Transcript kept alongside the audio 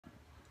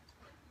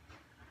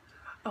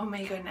Oh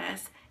my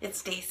goodness, it's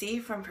Stacy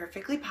from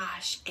Perfectly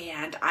Posh,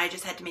 and I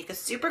just had to make a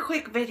super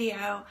quick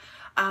video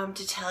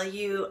to tell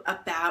you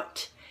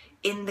about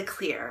In the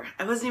Clear.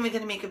 I wasn't even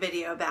going to make a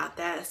video about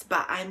this,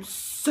 but I'm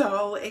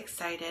so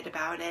excited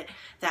about it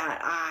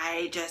that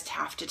I just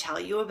have to tell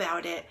you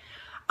about it.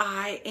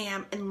 I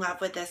am in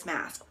love with this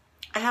mask.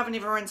 I haven't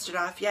even rinsed it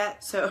off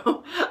yet,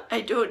 so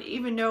I don't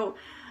even know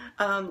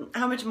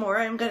how much more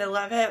I'm gonna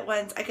love it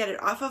once I get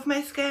it off of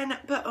my skin.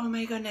 But oh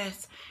my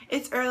goodness,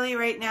 it's early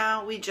right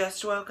now. We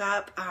just woke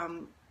up.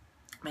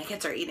 My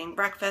kids are eating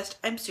breakfast.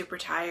 I'm super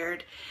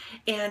tired,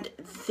 and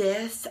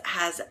this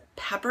has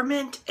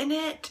peppermint in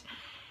it,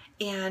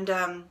 and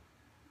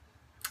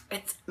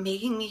it's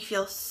making me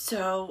feel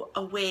so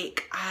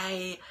awake.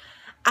 I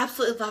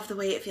absolutely love the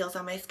way it feels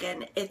on my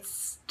skin.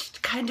 It's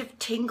kind of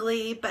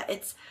tingly, but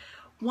it's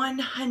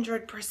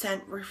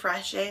 100%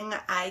 refreshing.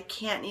 I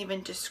can't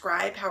even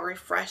describe how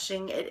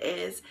refreshing it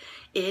is.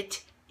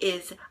 It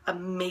is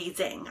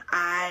amazing.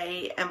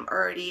 I am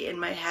already in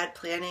my head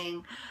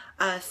planning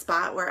a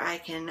spot where I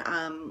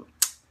can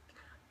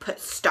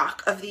put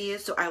stock of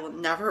these so I will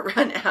never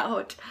run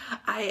out.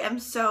 I am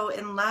so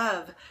in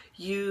love.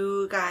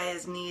 You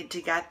guys need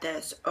to get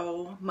this.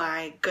 Oh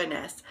my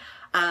goodness.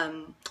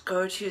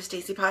 Go to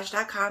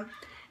stacyposh.com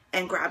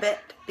and grab it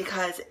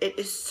because it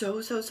is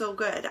so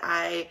good.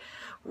 I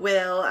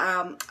will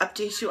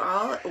update you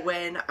all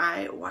when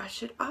I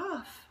wash it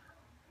off.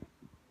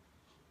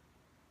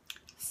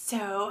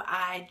 So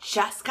I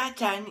just got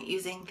done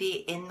using the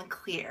In the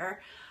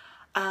Clear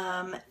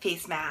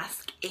face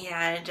mask,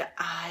 and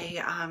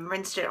I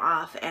rinsed it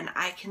off, and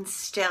I can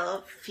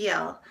still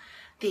feel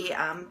the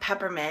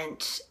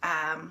peppermint,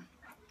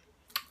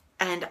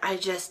 and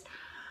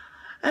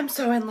I'm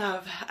so in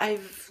love.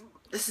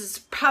 This is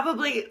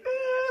probably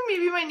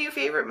maybe my new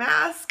favorite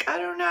mask. I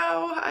don't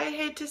know. I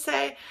hate to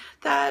say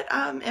that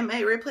it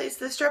might replace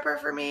the stripper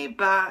for me,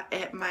 but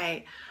it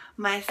might.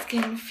 My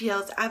skin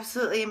feels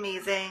absolutely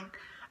amazing.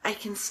 I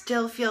can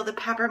still feel the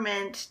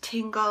peppermint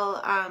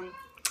tingle.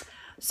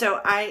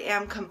 So I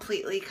am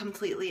completely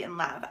in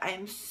love. I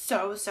am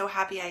so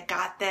happy I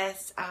got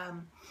this.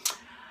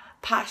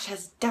 Posh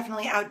has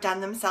definitely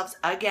outdone themselves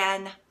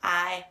again.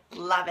 I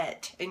love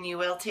it, and you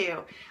will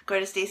too. Go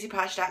to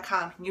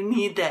stacyposh.com. You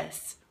need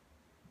this.